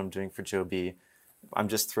relates to what I'm doing for Joe B. I'm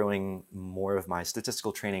just throwing more of my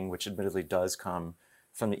statistical training, which admittedly does come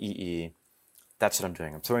from the EE. That's what I'm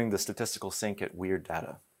doing. I'm throwing the statistical sink at weird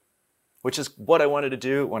data, which is what I wanted to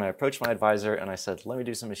do when I approached my advisor and I said, let me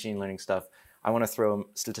do some machine learning stuff. I want to throw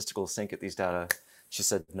statistical sink at these data. She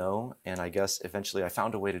said no, and I guess eventually I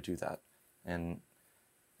found a way to do that. And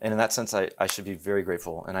in that sense, I should be very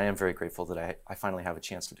grateful, and I am very grateful that I finally have a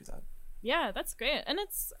chance to do that. Yeah, that's great. And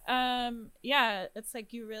it's, it's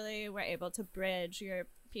like you really were able to bridge your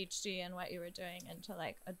PhD and what you were doing into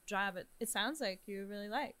like a job it sounds like you really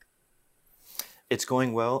like. It's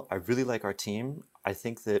going well. I really like our team. I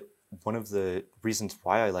think that one of the reasons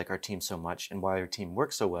why I like our team so much and why our team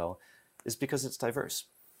works so well is because it's diverse.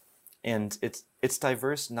 And it's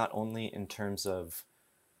diverse not only in terms of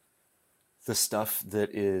the stuff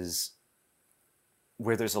that is,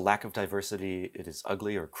 where there's a lack of diversity, it is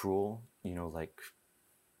ugly or cruel, like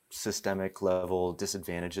systemic level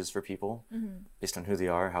disadvantages for people based on who they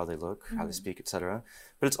are, how they look, how they speak, etc.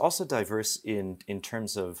 But it's also diverse in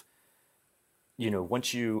terms of,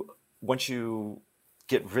 once you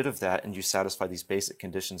get rid of that and you satisfy these basic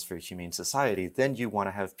conditions for a humane society, then you want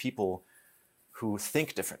to have people who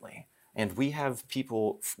think differently. And we have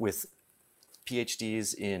people with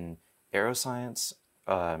PhDs in aeroscience,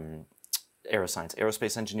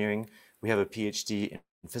 aerospace engineering. We have a PhD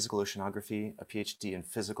in physical oceanography, a PhD in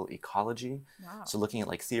physical ecology. Wow. So looking at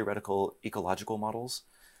like theoretical ecological models.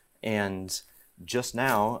 And just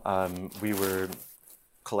now, we were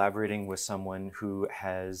collaborating with someone who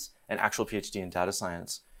has an actual PhD in data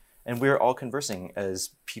science. And we're all conversing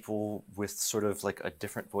as people with sort of like a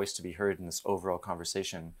different voice to be heard in this overall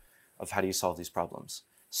conversation of how do you solve these problems.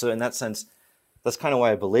 So in that sense, that's kind of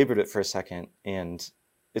why I belabored it for a second. And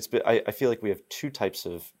I feel like we have two types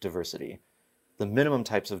of diversity. The minimum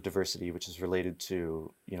types of diversity, which is related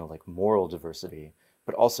to, like moral diversity,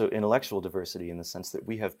 but also intellectual diversity in the sense that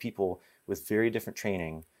we have people with very different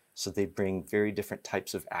training, so they bring very different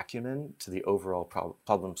types of acumen to the overall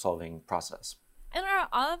problem-solving process. And are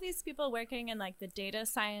all of these people working in like the data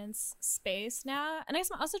science space now? And I'm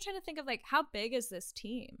also trying to think of like, how big is this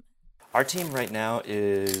team? Our team right now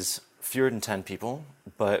is fewer than 10 people,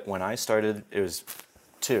 but when I started, it was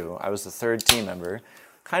 2. I was the third team member,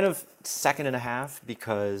 kind of second and a half,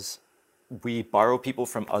 because we borrow people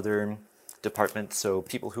from other departments. So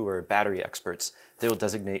people who are battery experts, they will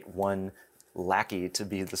designate one lackey to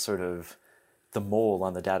be the sort of the mole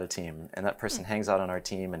on the data team. And that person hangs out on our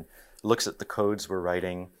team and looks at the codes we're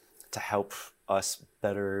writing to help us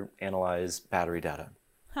better analyze battery data.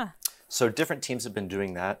 Huh. So different teams have been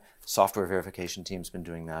doing that. Software verification teams have been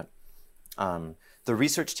doing that. The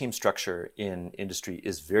research team structure in industry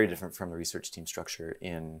is very different from the research team structure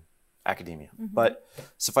in academia. Mm-hmm. But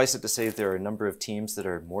suffice it to say, there are a number of teams that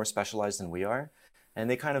are more specialized than we are, and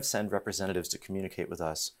they kind of send representatives to communicate with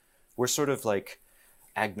us. We're sort of like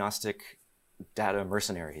agnostic data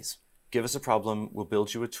mercenaries. Give us a problem, we'll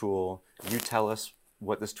build you a tool, you tell us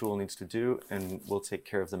what this tool needs to do, and we'll take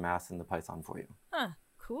care of the math and the Python for you. Huh,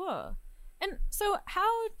 cool. And so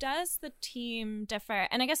how does the team differ?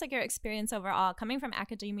 And I guess like your experience overall, coming from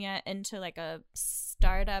academia into like a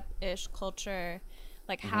startup-ish culture,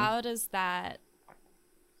 like how is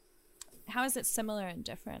it similar and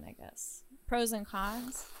different, I guess? Pros and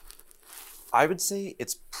cons? I would say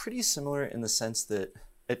it's pretty similar in the sense that,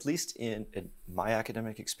 at least in my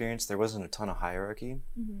academic experience, there wasn't a ton of hierarchy.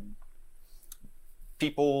 Mm-hmm.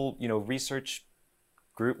 People, research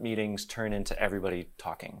group meetings turn into everybody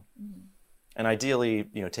talking. Mm-hmm. And ideally,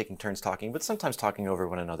 taking turns talking, but sometimes talking over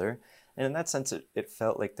one another. And in that sense, it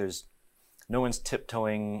felt like there's no one's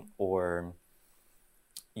tiptoeing or,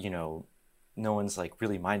 no one's like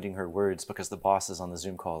really minding her words because the boss is on the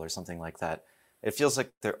Zoom call or something like that. It feels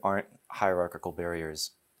like there aren't hierarchical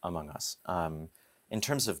barriers among us. In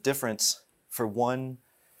terms of difference, for one,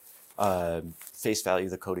 face value,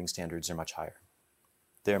 the coding standards are much higher.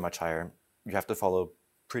 They're much higher. You have to follow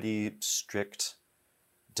pretty strict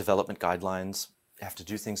development guidelines. You have to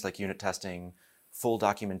do things like unit testing, full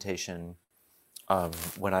documentation.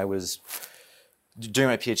 When I was doing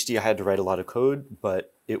my PhD, I had to write a lot of code,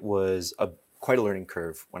 but it was quite a learning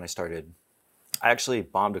curve when I started. I actually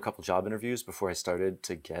bombed a couple job interviews before I started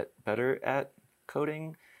to get better at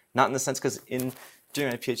coding. Not in the sense, because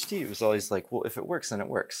during my PhD, it was always like, well, if it works, then it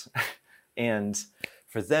works. And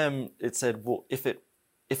for them, it said, well, if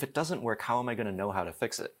it doesn't work, how am I going to know how to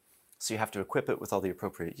fix it? So you have to equip it with all the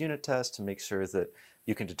appropriate unit tests to make sure that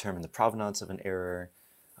you can determine the provenance of an error.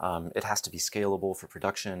 It has to be scalable for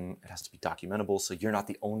production. It has to be documentable. So you're not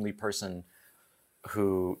the only person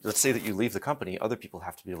who, let's say that you leave the company, other people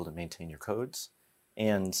have to be able to maintain your codes.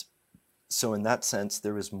 And so in that sense,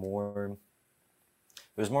 there was more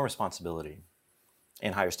responsibility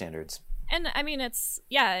and higher standards. And I mean,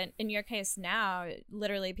 in your case now,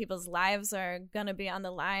 literally people's lives are going to be on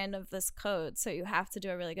the line of this code. So you have to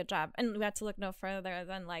do a really good job. And we have to look no further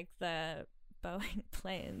than like the Boeing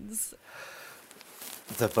planes.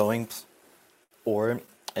 The Boeing, or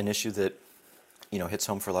an issue that, hits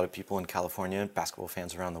home for a lot of people in California, basketball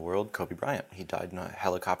fans around the world, Kobe Bryant. He died in a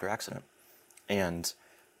helicopter accident. And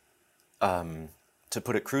to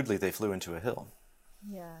put it crudely, they flew into a hill.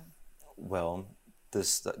 Yeah. Well, the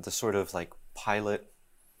sort of like pilot,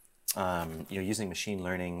 using machine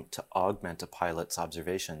learning to augment a pilot's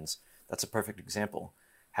observations, that's a perfect example.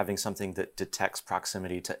 Having something that detects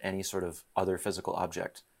proximity to any sort of other physical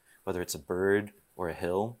object, whether it's a bird or a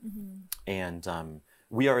hill. Mm-hmm. And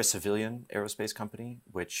we are a civilian aerospace company,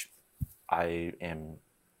 which I am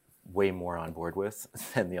way more on board with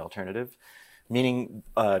than the alternative. Meaning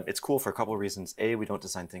it's cool for a couple of reasons. A, we don't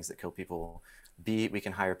design things that kill people. B, we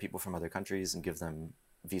can hire people from other countries and give them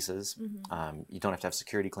visas. Mm-hmm. You don't have to have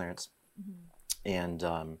security clearance. Mm-hmm. And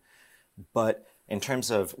but in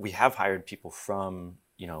terms of, we have hired people from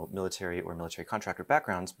military or military contractor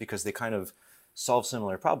backgrounds because they kind of solve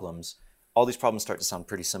similar problems. all these problems start to sound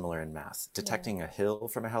pretty similar in math. Detecting a hill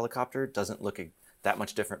from a helicopter doesn't look that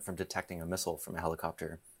much different from detecting a missile from a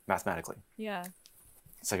helicopter mathematically. Yeah.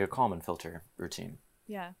 It's like a Kalman filter routine.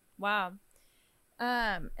 Yeah. Wow.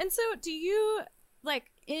 And so do you like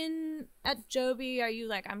at Joby, are you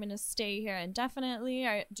like, I'm going to stay here indefinitely?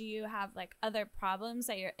 Or do you have like other problems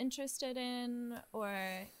that you're interested in? Or,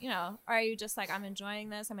 are you just like, I'm enjoying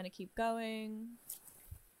this, I'm going to keep going?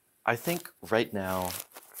 I think right now,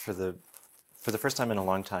 for the first time in a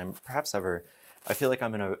long time, perhaps ever, I feel like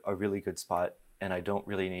I'm in a really good spot and I don't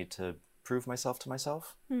really need to prove myself to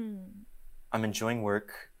myself. I'm enjoying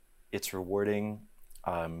work. It's rewarding.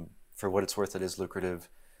 For what it's worth, it is lucrative.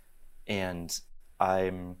 And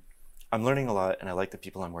I'm learning a lot and I like the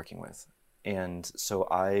people I'm working with. And so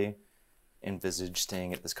I envisage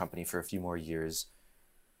staying at this company for a few more years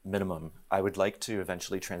minimum. I would like to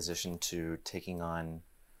eventually transition to taking on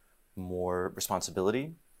more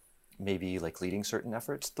responsibility, maybe like leading certain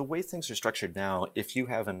efforts. The way things are structured now, if you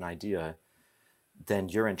have an idea, then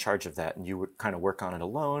you're in charge of that and you would kind of work on it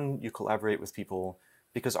alone. You collaborate with people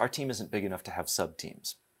because our team isn't big enough to have sub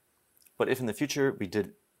teams. But if in the future we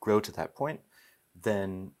did grow to that point,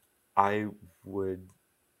 then I would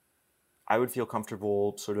feel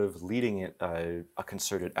comfortable sort of leading a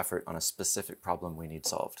concerted effort on a specific problem we need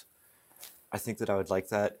solved. I think that I would like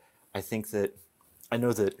that. I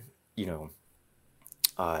know that,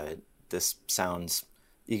 this sounds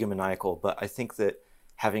egomaniacal, but I think that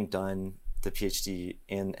having done the PhD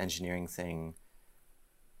in engineering thing,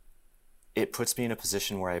 it puts me in a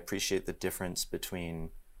position where I appreciate the difference between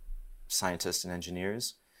scientists and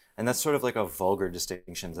engineers. And that's sort of like a vulgar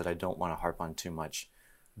distinction that I don't want to harp on too much.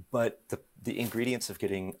 But the ingredients of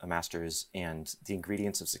getting a master's and the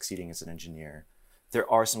ingredients of succeeding as an engineer,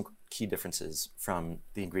 there are some key differences from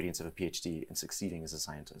the ingredients of a PhD and succeeding as a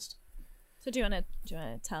scientist. So do you want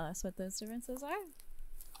to tell us what those differences are?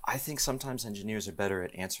 I think sometimes engineers are better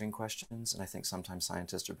at answering questions, and I think sometimes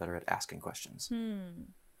scientists are better at asking questions.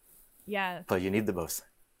 Yeah. But you need the both.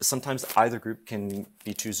 Sometimes either group can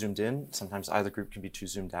be too zoomed in. Sometimes either group can be too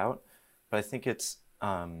zoomed out. But I think it's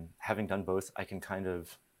having done both, I can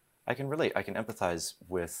relate. I can empathize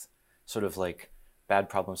with sort of like bad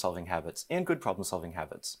problem-solving habits and good problem-solving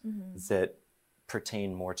habits that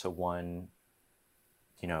pertain more to one,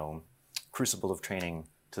 crucible of training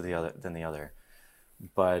to the other than the other.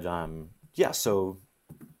 But so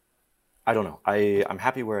I don't know. I'm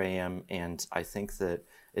happy where I am, and I think that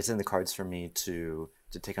it's in the cards for me to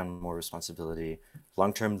take on more responsibility.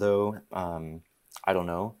 Long term, though, I don't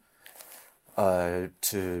know.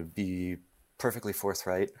 To be perfectly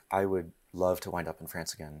forthright, I would love to wind up in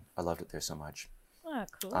France again. I loved it there so much. Oh,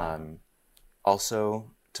 cool.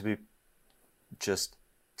 Also, to be just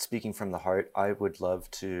speaking from the heart, I would love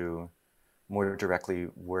to more directly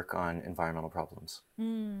work on environmental problems.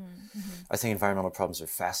 I think environmental problems are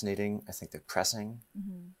fascinating. I think they're pressing.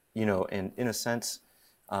 And in a sense,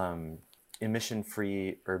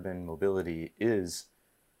 emission-free urban mobility is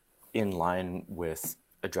in line with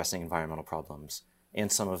addressing environmental problems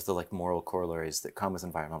and some of the like moral corollaries that come with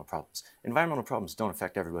environmental problems. Environmental problems don't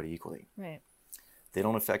affect everybody equally. Right. They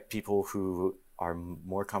don't affect people who are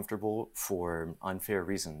more comfortable for unfair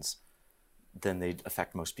reasons than they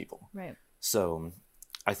affect most people. Right. So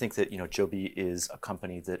I think that, Joby is a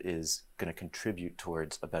company that is going to contribute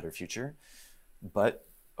towards a better future. But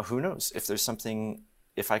who knows?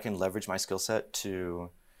 If I can leverage my skill set to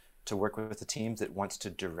work with a team that wants to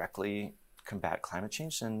directly combat climate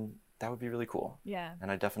change, then that would be really cool. Yeah. And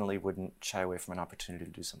I definitely wouldn't shy away from an opportunity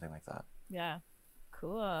to do something like that. Yeah.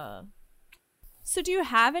 Cool. So do you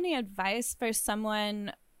have any advice for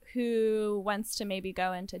someone who wants to maybe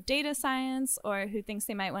go into data science or who thinks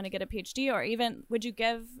they might want to get a PhD, or even would you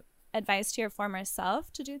give advice to your former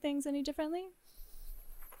self to do things any differently?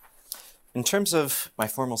 In terms of my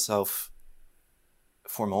former self,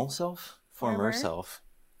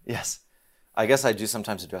 yes. I guess I do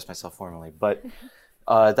sometimes address myself formally, but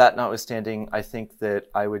that notwithstanding, I think that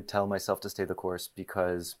I would tell myself to stay the course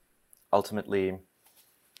because ultimately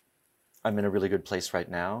I'm in a really good place right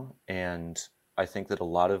now, and I think that a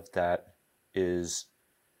lot of that is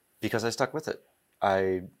because I stuck with it.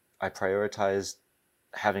 I prioritized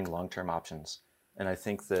having long-term options, and I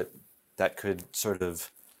think that could sort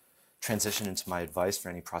of transition into my advice for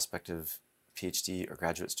any prospective PhD or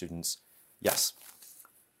graduate students. Yes,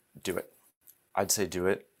 do it. I'd say do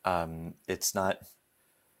it. It's not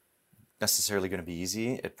necessarily going to be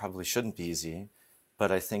easy. It probably shouldn't be easy,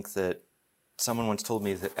 but I think that someone once told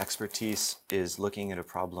me that expertise is looking at a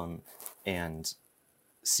problem and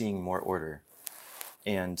seeing more order.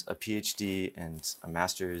 And a PhD and a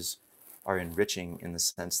master's are enriching in the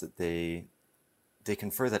sense that they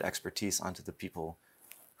confer that expertise onto the people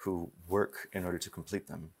who work in order to complete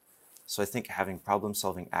them. So I think having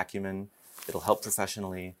problem-solving acumen, it'll help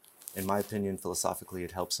professionally. In my opinion, philosophically,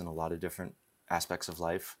 it helps in a lot of different aspects of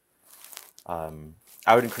life.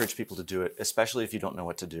 I would encourage people to do it, especially if you don't know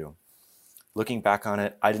what to do. Looking back on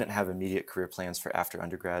it, I didn't have immediate career plans for after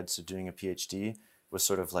undergrad, so doing a PhD was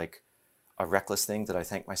sort of like a reckless thing that I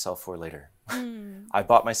thank myself for later. I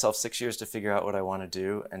bought myself 6 years to figure out what I want to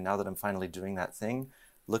do, and now that I'm finally doing that thing,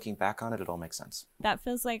 looking back on it, it all makes sense. That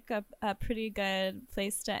feels like a pretty good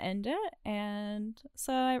place to end it, and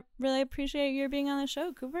so I really appreciate your being on the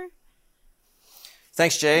show, Cooper.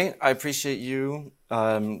 Thanks, Jay. I appreciate you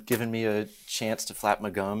giving me a chance to flap my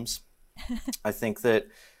gums. I think that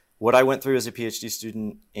what I went through as a PhD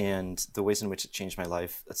student and the ways in which it changed my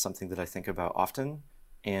life, that's something that I think about often.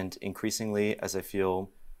 And increasingly, as I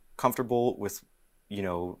feel comfortable with,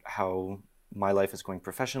 how my life is going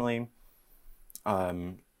professionally,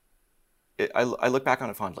 I look back on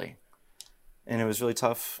it fondly. And it was really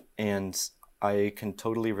tough, and I can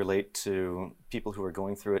totally relate to people who are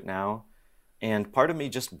going through it now. And part of me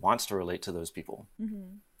just wants to relate to those people.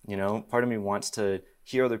 Mm-hmm. Part of me wants to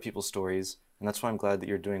hear other people's stories. And that's why I'm glad that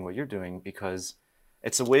you're doing what you're doing, because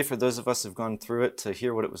it's a way for those of us who've gone through it to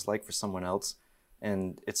hear what it was like for someone else.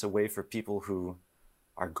 And it's a way for people who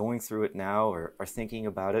are going through it now or are thinking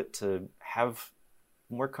about it to have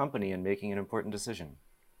more company in making an important decision.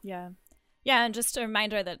 Yeah. Yeah, and just a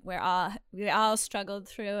reminder that we all struggled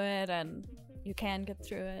through it, and you can get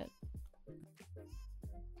through it.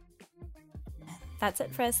 That's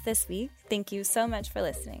it for us this week. Thank you so much for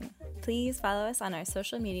listening. Please follow us on our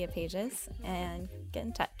social media pages and get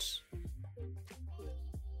in touch.